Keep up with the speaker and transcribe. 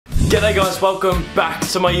G'day guys, welcome back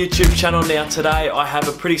to my YouTube channel. Now today I have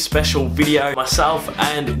a pretty special video. Myself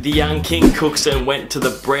and the young King Cookson went to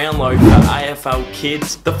the Brownlow for AFL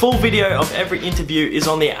Kids. The full video of every interview is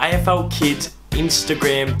on the AFL Kids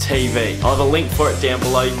Instagram TV. I'll have a link for it down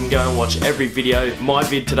below. You can go and watch every video. My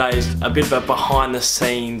vid today is a bit of a behind the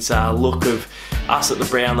scenes look of us at the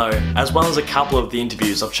Brownlow, as well as a couple of the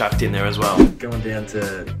interviews I've chucked in there as well. Going down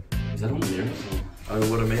to... is that on there? Oh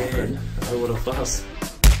what a man, oh what a fuss.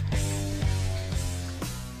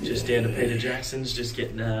 Just down to Peter Jackson's, just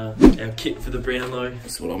getting our kit for the Brownlow.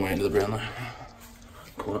 That's what I'm wearing to the Brownlow.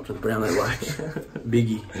 Pull up to the Brownlow way.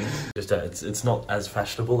 Biggie. Just it's not as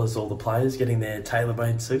fashionable as all the players getting their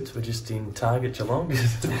tailor-made suits. We're just in Target Geelong,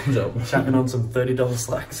 chucking on some $30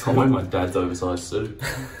 slacks. I'm wearing my dad's oversized suit.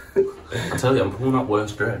 I tell you, I'm pulling up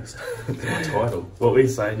worst dressed. It's my title. What were you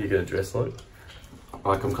saying you're going to dress like?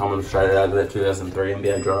 Like I'm coming straight out of that 2003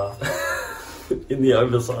 NBA draft. In the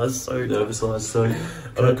oversized suit. The oversized suit.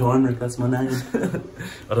 Joe Heinrich, that's my name.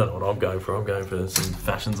 I don't know what I'm going for. I'm going for some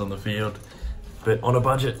fashions on the field, but on a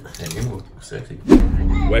budget. Yeah, you look sexy.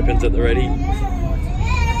 Weapons at the ready.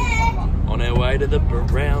 On our way to the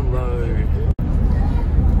Brownlow.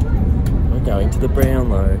 We're going to the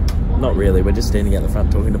Brownlow. Not really, we're just standing out the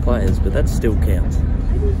front talking to players, but that still counts.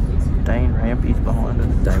 Dane Rampy's behind us.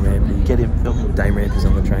 Dane Rampy. Get him, Phil. Dane Rampy's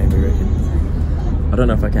on the train, we reckon. I don't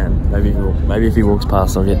know if I can. Maybe if he walks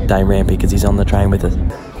past, I'll get Dane Rampy because he's on the train with us.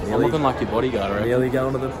 I'm looking like your bodyguard, right? Nearly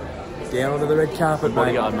going down onto the red carpet,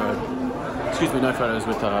 bodyguard mode. Excuse me, no photos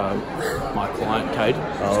with my client, Caden.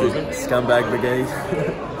 Excuse me. Scumbag McGee.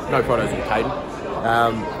 No photos with Caden.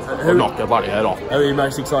 Who knocked her bloody head off. Who are you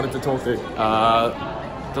most excited to talk to?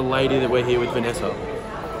 The lady that we're here with, Vanessa.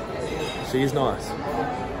 She is nice.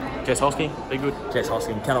 Jess Hosking, be good. Jess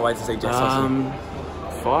Hosking, cannot wait to see Jess Hosking.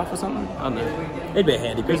 Fife or something? I don't know. He'd be a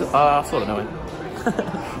handy piece. I sort of know him.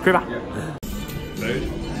 Cribber.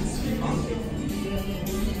 Food.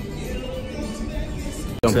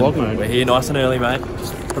 We're here nice and early, mate.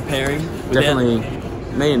 Just preparing. Definitely,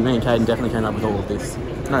 me and Caden definitely came up with all of this.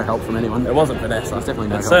 No help from anyone. It wasn't Vanessa. It's definitely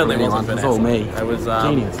no help certainly from anyone. Wasn't It was all me. It was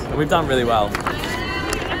genius. We've done really well.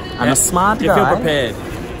 I'm a smart guy. Do you feel prepared? I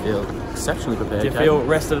feel exceptionally prepared. Do you feel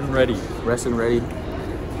rested and ready? Rested and ready.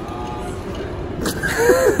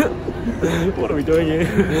 What are we doing here?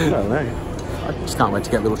 I don't know. I just can't wait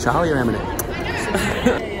to get little Charlie around in it.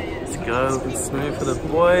 Let's go, looking smooth for the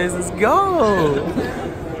boys. Let's go! Do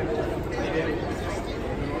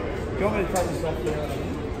you want me to take this off there?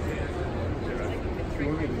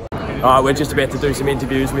 Alright, we're just about to do some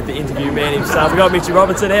interviews with the interview man himself. We've got Mitchy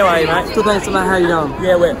Robertson. How are you, mate? Good, thanks, mate. How you going?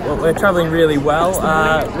 Yeah, we're travelling really well.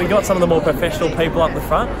 We got some of the more professional people up the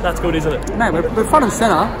front. That's good, isn't it? Mate, we're front and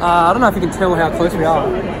centre. I don't know if you can tell how close we are.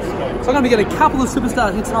 So I'm going to be getting a couple of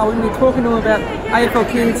superstars here tonight. We're going to be talking to them about AFL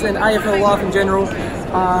Kids and AFL life in general.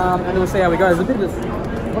 And then we'll see how we go. There's a bit of a...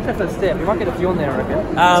 watch out for the step. You might get a few on there, I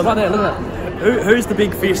reckon. Right there, look at that. Who's the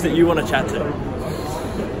big fish that you want to chat to?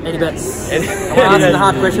 Eddie Betts. I'm asking the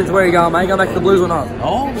hard questions. Where are you going, mate? Go back to the Blues or not?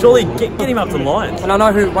 Oh, surely get him up to Lions. And I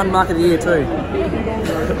know who won Mark of the Year too.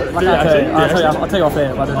 I'll tell you off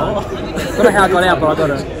air. I don't know. I don't know how I got out, but I got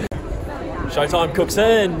it. Showtime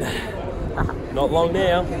Cookson. Not long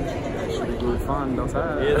now. Should be good fun, don't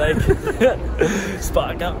say. Here they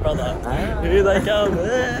spark up, brother. Here they come.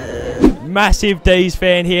 Massive D's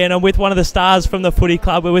fan here, and I'm with one of the stars from the footy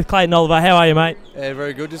club. We're with Clayton Oliver. How are you, mate? Yeah,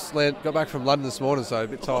 very good. Just got back from London this morning, so a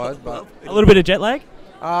bit tired, but a little bit of jet lag.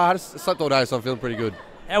 I just slept all day, so I'm feeling pretty good.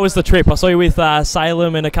 How was the trip? I saw you with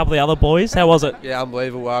Salem and a couple of the other boys. How was it? Yeah,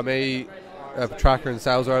 unbelievable. Me, Tracker and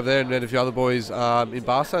Sales are over there, and then a few other boys in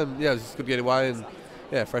Barca. And yeah, it was just good to get away and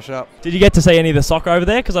yeah, freshen up. Did you get to see any of the soccer over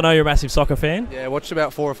there? Because I know you're a massive soccer fan. Yeah, watched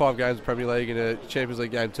about 4 or 5 games of Premier League and a Champions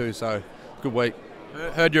League game too. So good week.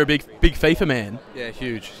 Heard you're a big FIFA man. Yeah,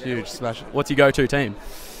 huge, smash it. What's your go-to team?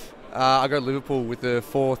 I go Liverpool with the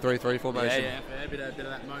 4-3-3 formation. Yeah, a bit of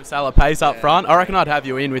that Mo Salah pace up front. I reckon I'd have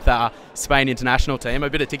you in with Spain international team. A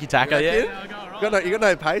bit of tiki-taka. Yeah. You got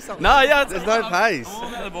no pace? No, yeah. There's no pace. All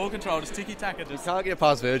about the ball control, just tiki-taka. You can't get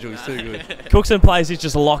past Virgil, he's too good. Cookson plays is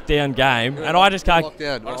just a lockdown game, and I just can't...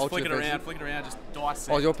 Lockdown. I just flick it around, just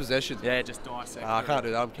dissect. Oh, your possession? Yeah, just dissect. I can't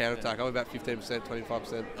do that, I'm counter-attack. I'm about 15%,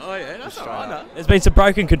 25%. Oh yeah, that's all right. No. There's been some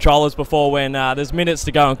broken controllers before when there's minutes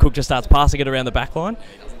to go and Cook just starts passing it around the back line.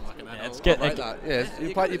 Yeah,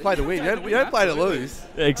 you play to win. You don't play to lose.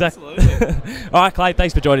 Exactly. All right, Clay.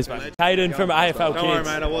 Thanks for joining us, mate. Caden from AFL Kids. Don't worry,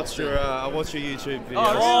 mate. I watched your YouTube video.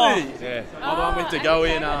 Oh, really? Yeah. I'm the one with to go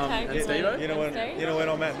in and Steve-O? You know when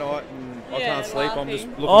I'm at night and I can't sleep, I'm just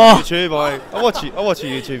looking Oh. at YouTube. I watch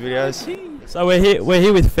your YouTube videos. So we're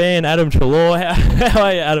here with fan Adam Trelaw. How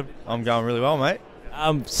are you, Adam? I'm going really well, mate.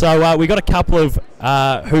 So we got a couple of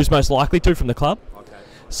who's most likely to from the club. Okay.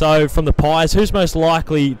 So from the Pies, who's most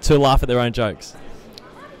likely to laugh at their own jokes?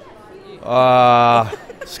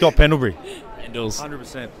 Scott Pendlebury. Pendles.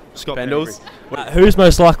 100%. Scott Pendles. Who's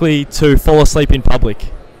most likely to fall asleep in public?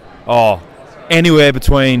 Oh, anywhere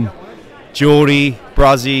between Geordie,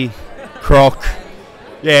 Bruzzy, Croc.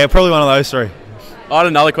 Yeah, probably one of those three. I had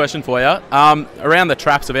another question for you. Around the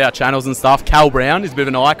traps of our channels and stuff, Cal Brown is a bit of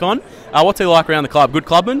an icon. What's he like around the club? Good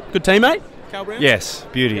clubman? Good teammate? Cal Brown? Yes,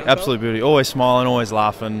 beauty. Absolute beauty. Always smiling, always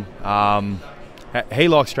laughing. He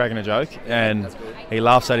likes cracking a joke, and he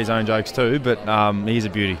laughs at his own jokes too, but he's a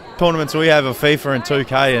beauty. Tournaments we have are FIFA and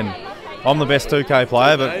 2K, and I'm the best 2K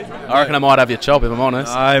player, but I reckon I might have your chop if I'm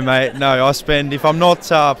honest. No, mate. No, I spend, if I'm not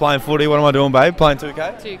playing footy, what am I doing, babe? Playing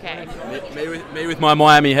 2K? 2K. Me with my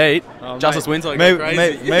Miami Heat. Justice Winslow. Me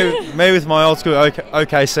with my old school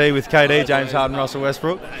OKC with KD, James Harden, Russell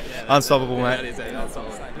Westbrook. Unstoppable, mate.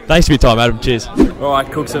 Thanks for your time, Adam. Cheers. All right,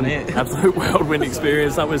 Cookson, absolute whirlwind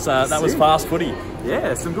experience. That was fast footy.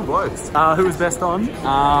 Yeah, some good blokes. Who was best on?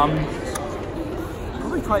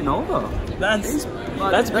 Probably Clayton Oliver. That's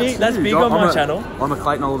big. That's big on my channel. I'm a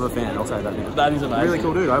Clayton Oliver fan. I'll say that. That is amazing. Really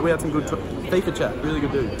cool dude. We had some good FIFA chat. Really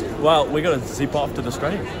good dude. Well, we got to zip off to the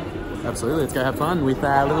stream. Absolutely. Let's go have fun with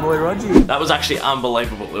little boy Roger. That was actually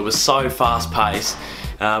unbelievable. It was so fast paced.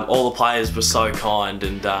 All the players were so kind,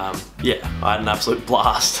 and yeah, I had an absolute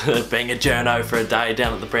blast being a journo for a day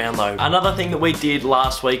down at the Brownlow. Another thing that we did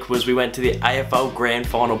last week was we went to the AFL Grand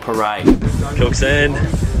Final Parade. Cookson,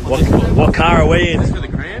 what car are we in? This for the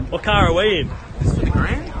grand? What car are we in? This for the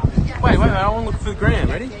grand? Wait, I want to look for the grand.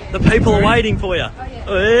 Ready? The people are waiting for you.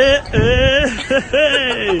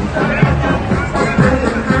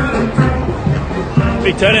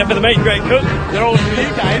 Big turnout for the meet and greet, Cook. They're all for you,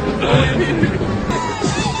 Caden.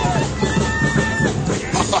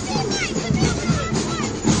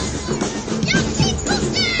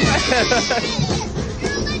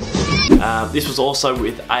 This was also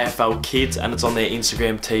with AFL Kids, and it's on their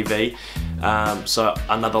Instagram TV. So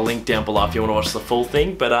another link down below if you want to watch the full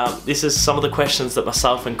thing. But this is some of the questions that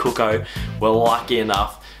myself and Cooko were lucky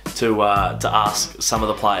enough to ask some of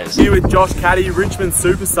the players. Here with Josh Caddy, Richmond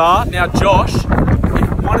superstar. Now, Josh, if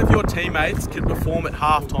one of your teammates could perform at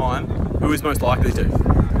half-time, who is most likely to?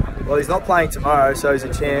 Well, he's not playing tomorrow, so there's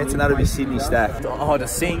a chance, and that'll be Sydney Stack. Oh, to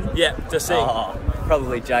sing? Yeah, to sing. Oh,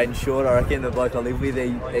 probably Jaden Short, I reckon, the bloke I live with.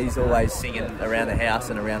 He's always singing around the house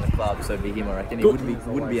and around the club, so it'd be him, I reckon. He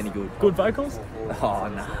wouldn't be any good. Good vocals? Oh,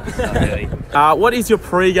 no, not really. What is your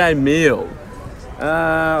pre-game meal?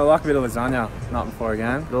 I like a bit of lasagna, not before a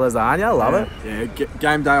game. The lasagna, love it. Yeah,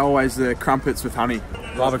 game day always the crumpets with honey.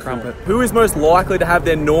 Love a crumpet. Who is most likely to have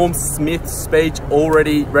their Norm Smith speech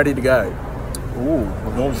already ready to go? Ooh,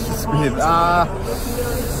 Norm Smith.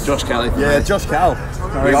 Josh Kelly. Yeah, Josh Cal.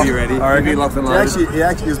 He'll be ready. He'll be locked and loaded. He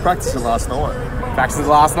actually was practicing last night. Practicing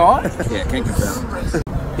last night? Yeah, can't confirm.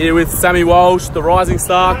 Here with Sammy Walsh, the rising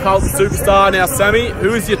star, Carlton superstar. Now, Sammy,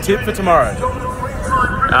 who is your tip for tomorrow?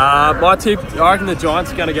 My tip, I reckon the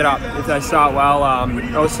Giants are going to get up if they start well.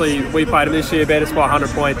 Obviously, we played them this year, beat us by 100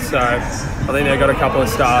 points, so I think they've got a couple of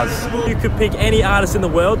stars. If you could pick any artist in the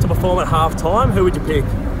world to perform at half-time, who would you pick?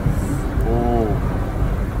 Ooh.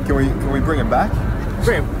 Can we bring him back?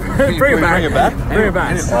 Bring him back.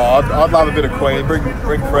 Oh, I'd love a bit of Queen. Bring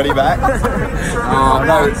Freddie back. Oh,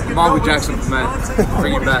 no, Michael Jackson for me.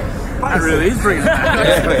 Bring him back. That really is bringing it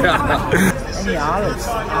back. Any artists?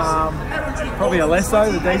 Probably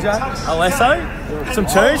Alesso, the DJ. Alesso? Some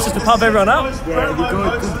tunes just to pump everyone up? Yeah, it'd be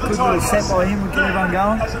good little set by him, we'll get everyone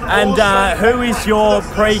going. And who is your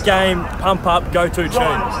pre-game pump-up go-to tune?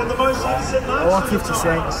 I like 50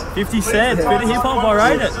 Cent. 50 Cent, bit of hip-hop,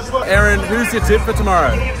 I rate it. Erin, who's your tip for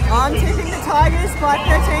tomorrow? I'm tipping the Tigers by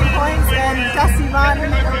 13 points, and Dusty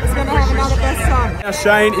Martin is going to have another best song. Now,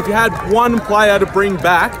 Shane, if you had one player to bring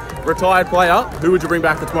back, retired player, who would you bring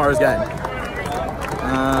back for tomorrow's game?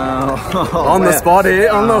 On the spot here,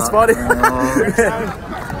 on the spot here.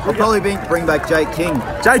 I'll probably bring back Jake King.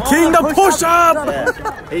 Jake King, the push-up! Yeah.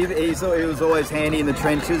 He was always handy in the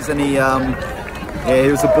trenches, and he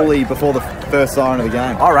was a bully before the first siren of the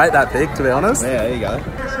game. I rate that pick, to be honest. Yeah, there you go.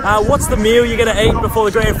 What's the meal you're going to eat before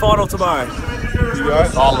the grand final tomorrow?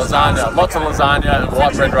 Oh, lasagna. Lots of lasagna and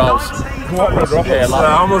white bread rolls. White bread rolls? Yeah,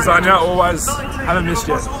 I'm lasagna, always. Haven't missed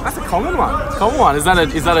yet. That's a common one. Common one. Is that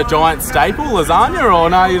a giant staple, lasagna, or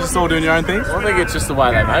no, you're just all doing your own thing? I think it's just the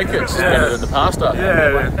way they make it. It's just better than the pasta.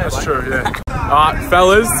 Yeah, that's true, yeah. Alright,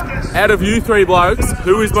 fellas, out of you three blokes,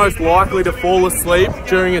 who is most likely to fall asleep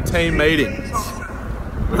during a team meeting?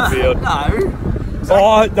 No.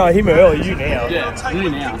 Oh, no, him early, you now. Yeah, you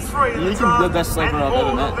now. You can be the best sleeper I've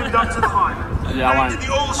ever met. Yeah, I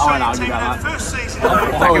won't argue about that.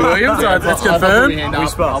 Jackie Williams, that's confirmed.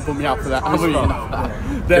 I'll put me up for that. I'll put me up for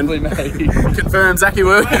that. Definitely me. Confirmed, Zachy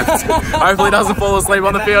Williams. Hopefully he doesn't fall asleep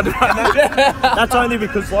on the field. That's only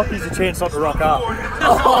because Lockie's a chance not to rock up.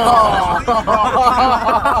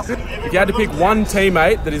 If you had to pick one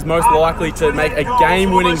teammate that is most likely to make a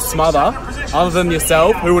game-winning smother, other than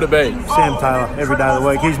yourself, who would it be? Sam Taylor, every day of the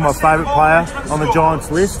week. He's my favourite player on the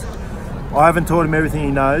Giants list. I haven't taught him everything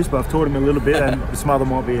he knows, but I've taught him a little bit, and the smother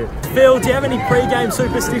might be it. Phil, do you have any pre-game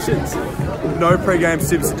superstitions? No pre-game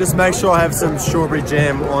superstitions. Just make sure I have some strawberry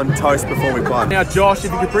jam on toast before we play. Now, Josh,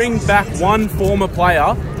 if you could bring back one former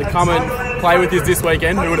player to come and play with you this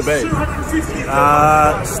weekend, who would it be?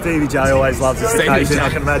 Stevie J always loves this occasion. I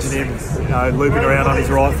can imagine him looping around on his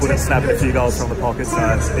right foot and snapping a few goals from the pocket, so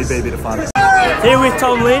it'd be a bit of fun. Here with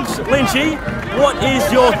Tom Lynch. Lynchy, what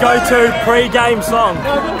is your go-to pre-game song?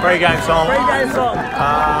 Pre-game song. Pre-game song.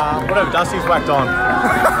 Whatever Dusty's whacked on.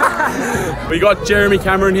 We got Jeremy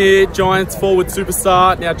Cameron here, Giants forward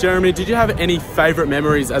superstar. Now, Jeremy, did you have any favourite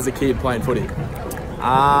memories as a kid playing footy?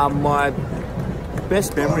 My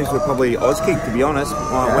best memories were probably Auskick, to be honest.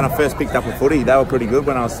 When I first picked up a footy, they were pretty good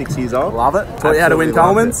when I was 6 years old. Love it. Taught you how to win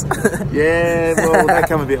Coleman's? Yeah, well, they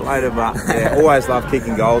come a bit later, but yeah, always loved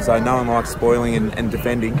kicking goals, so no one likes spoiling and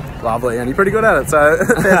defending. Lovely, and you're pretty good at it, so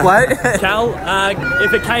fair play. Cal,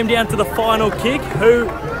 if it came down to the final kick, who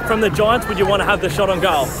from the Giants would you want to have the shot on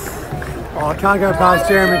goal? Oh, I can't go past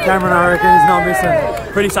Jeremy Cameron, I reckon. He's not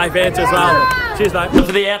missing. Pretty safe answer as well. Cheers, mate. So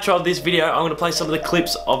for the outro of this video, I'm going to play some of the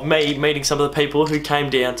clips of me meeting some of the people who came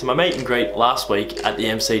down to my meet and greet last week at the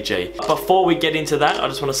MCG. Before we get into that, I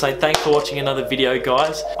just want to say thanks for watching another video,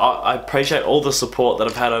 guys. I appreciate all the support that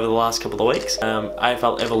I've had over the last couple of weeks.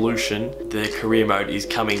 AFL Evolution, the career mode, is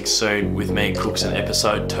coming soon with me and Cookson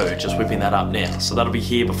episode 2. Just whipping that up now. So that'll be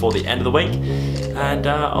here before the end of the week. And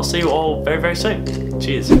I'll see you all very, very soon.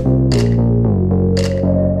 Cheers.